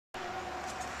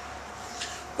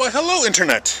Why, hello,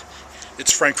 Internet!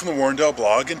 It's Frank from the Warrendale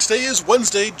blog, and today is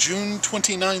Wednesday, June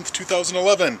 29th,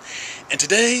 2011. And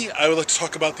today, I would like to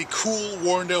talk about the cool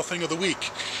Warrendale thing of the week.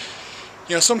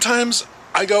 You know, sometimes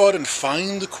I go out and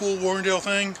find the cool Warrendale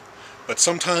thing, but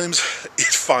sometimes it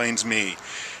finds me.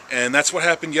 And that's what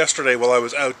happened yesterday while I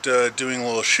was out doing a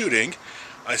little shooting.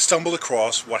 I stumbled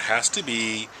across what has to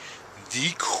be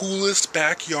the coolest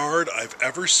backyard I've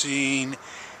ever seen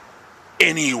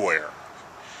anywhere.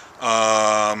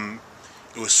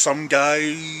 It was some guy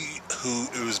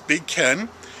it was Big Ken,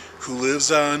 who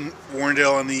lives on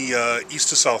Warrendale on the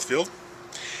east of Southfield.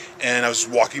 And I was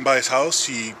walking by his house.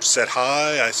 He said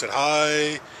hi, I said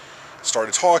hi,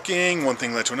 started talking, one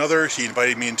thing led to another. He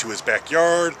invited me into his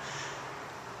backyard,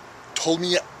 told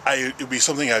me it would be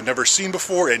something I've never seen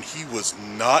before, and he was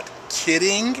not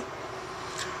kidding.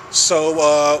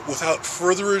 So without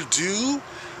further ado,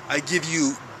 I give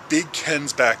you Big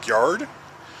Ken's backyard.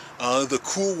 The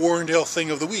cool Warrendale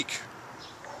thing of the week.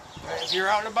 If you're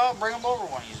out and about, bring them over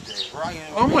one of these days.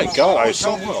 Oh my God, I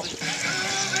so will.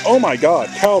 Oh my God,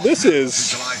 Cal, this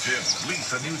is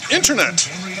Internet.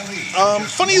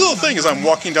 Funny little thing is I'm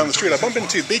walking down the street, I bump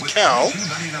into Big Cal,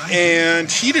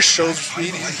 and he just shows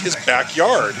me his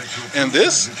backyard. And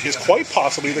this is quite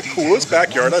possibly the coolest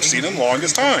backyard I've seen in the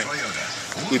longest time.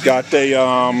 We've got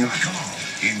a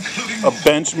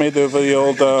bench made of the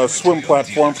old swim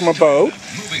platform from a boat.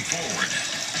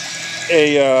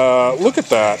 Look at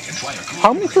that.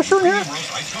 How many fish are in here?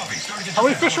 How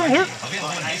many fish are in here?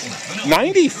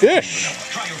 90 fish.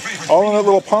 All in that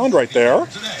little pond right there.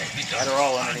 They're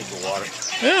all underneath the water.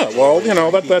 Yeah, well, you know,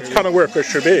 that's kind of where fish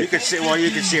should be. You can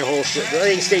see a whole shit.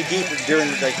 They can stay deep during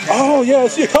the... Oh, yeah, I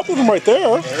see a couple of them right there.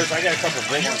 I got a couple of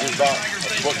big ones. There's about a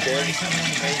foot big.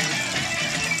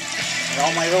 And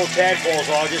all my little tadpoles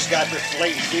all just got their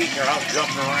flaky feet and they're out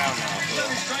jumping around now.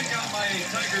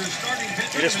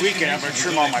 And this weekend I'm going to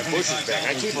trim all my bushes back.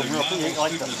 I keep them real clean.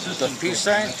 Like the peace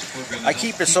sign, I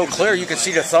keep it so clear you can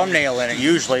see the thumbnail in it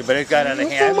usually, but it got out of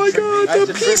hand. Oh my God,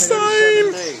 the peace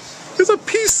sign! There's a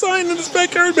peace sign in this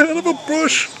backyard made out of a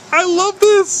bush. I love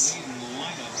this!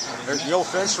 There's the old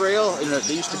fence rail, and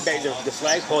the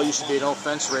flagpole used to be an old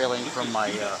fence railing from my...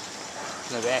 in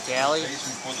the back alley.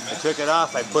 I took it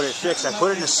off, I put it fixed, I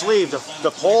put it in the sleeve,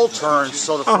 the pole turns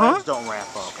so the flags don't wrap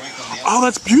up. Oh,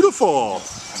 that's beautiful!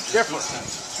 Different.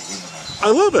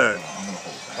 I love it.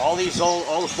 All the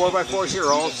 4x4s here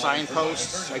are all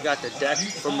signposts. I got the deck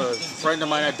from a friend of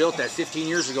mine I built that 15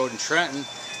 years ago in Trenton.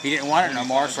 He didn't want it no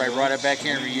more, so I brought it back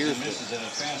here and reused it.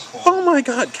 Oh my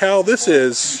God, Cal, this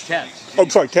is... Ken. Oh,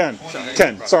 sorry, Ken.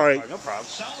 Ken, sorry. No problem.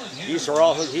 These are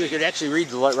all, you could actually read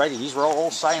the writing. These were all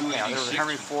old sign panels. There was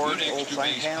Henry Ford old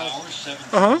sign panels.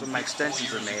 That's what my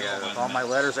extensions are made out of. All my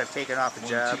letters I've taken off the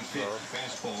job. So.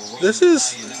 This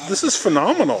is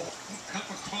phenomenal.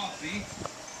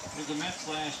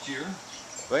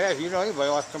 Well, yeah, if you know anybody,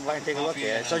 I'll have to come by and take a look at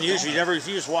it. It's unusual. If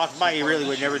you just walk by, you really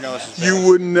would never notice. You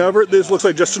would never. This looks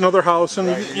like just another house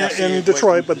in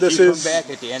Detroit, but this is. Come back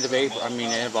at the end of April.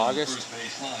 End of August.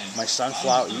 My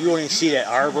sunflower. You won't even see that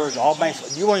arbor. You won't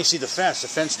even see the fence. The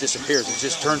fence disappears. It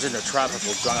just turns into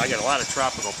tropical junk. I got a lot of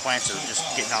tropical plants that are just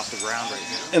getting off the ground right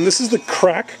now. And this is the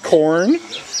crack corn,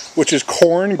 which is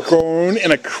corn grown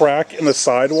in a crack in the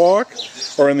sidewalk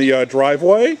or in the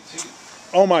driveway.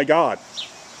 Oh my God.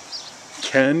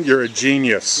 Ken, you're a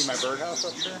genius. See my birdhouse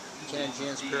up there? Ken and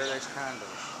Jan's Paradise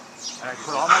Condos. And I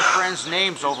put all my friends'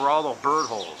 names over all the bird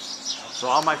holes. So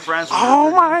all my friends...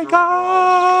 Oh my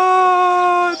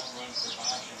God!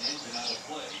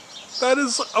 That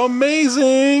is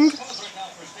amazing!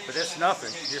 But that's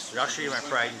nothing. I'll show you my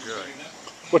pride and joy.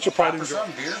 What's your pride and joy?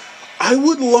 Some beer. I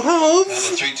would love...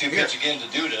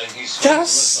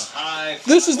 Yes!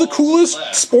 This is the coolest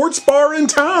sports bar in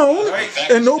town,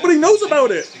 and nobody knows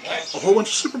about it. A whole bunch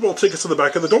of Super Bowl tickets in the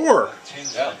back of the door.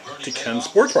 To Ken's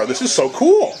Sports Bar. This is so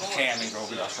cool.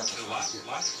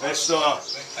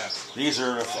 These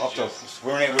are up to...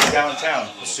 We're downtown.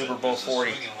 The Super Bowl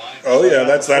 40. Oh yeah,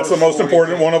 that's the most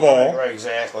important one of all. Right,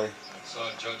 exactly.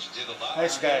 I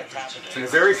just got from the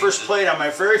very first plate on my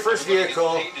very first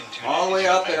vehicle, all the way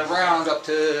up and around up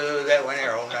to that one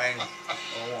there, 0901.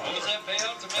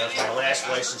 That's my last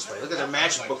license plate. Look at the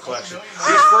matchbook collection.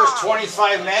 These first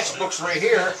 25 matchbooks right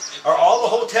here are all the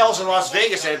hotels in Las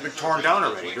Vegas that have been torn down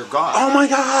already. They're gone. Oh my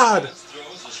God!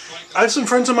 I have some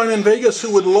friends of mine in Vegas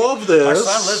who would love this. My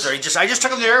son lives there. I just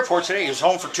took him to the airport today. He was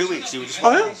home for 2 weeks. He was just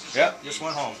home. Yeah, just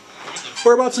went home.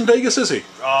 Whereabouts in Vegas is he?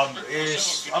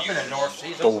 Is up in the north.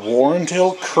 The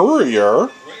Warrendale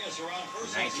Courier.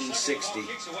 1960.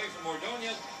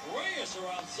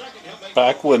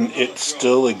 Back when it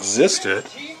still existed.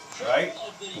 Right?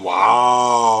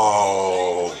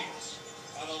 Wow.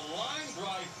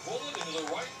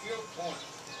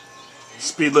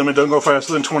 Speed limit, don't go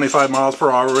faster than 25 miles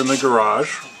per hour in the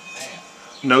garage.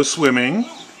 No swimming.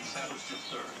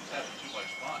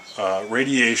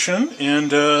 Radiation, and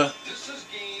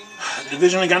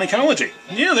division of gynecology.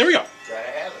 Yeah, there we go.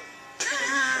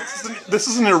 This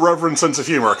is an irreverent sense of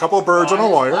humor. A couple of birds and a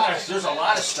lawyer. There's a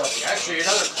lot of stuff. Actually,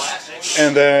 another classic.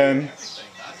 And then,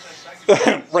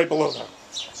 right below that.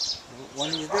 One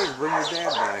of these days, bring your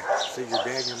dad back. So your dad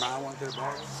and your mom want their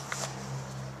back.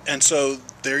 And so,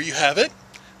 there you have it.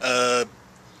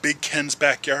 Big Ken's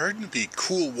backyard. The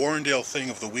cool Warrendale thing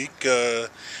of the week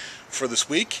for this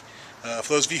week.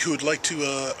 For those of you who would like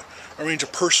to arrange a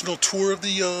personal tour of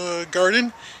the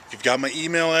garden, if you've got my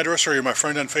email address or you're my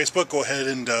friend on Facebook, go ahead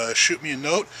and shoot me a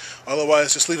note.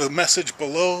 Otherwise, just leave a message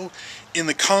below in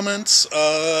the comments,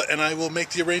 and I will make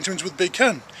the arrangements with Big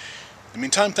Ken. In the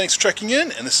meantime, thanks for checking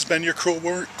in, and this has been your cool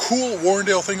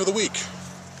Warrendale thing of the week.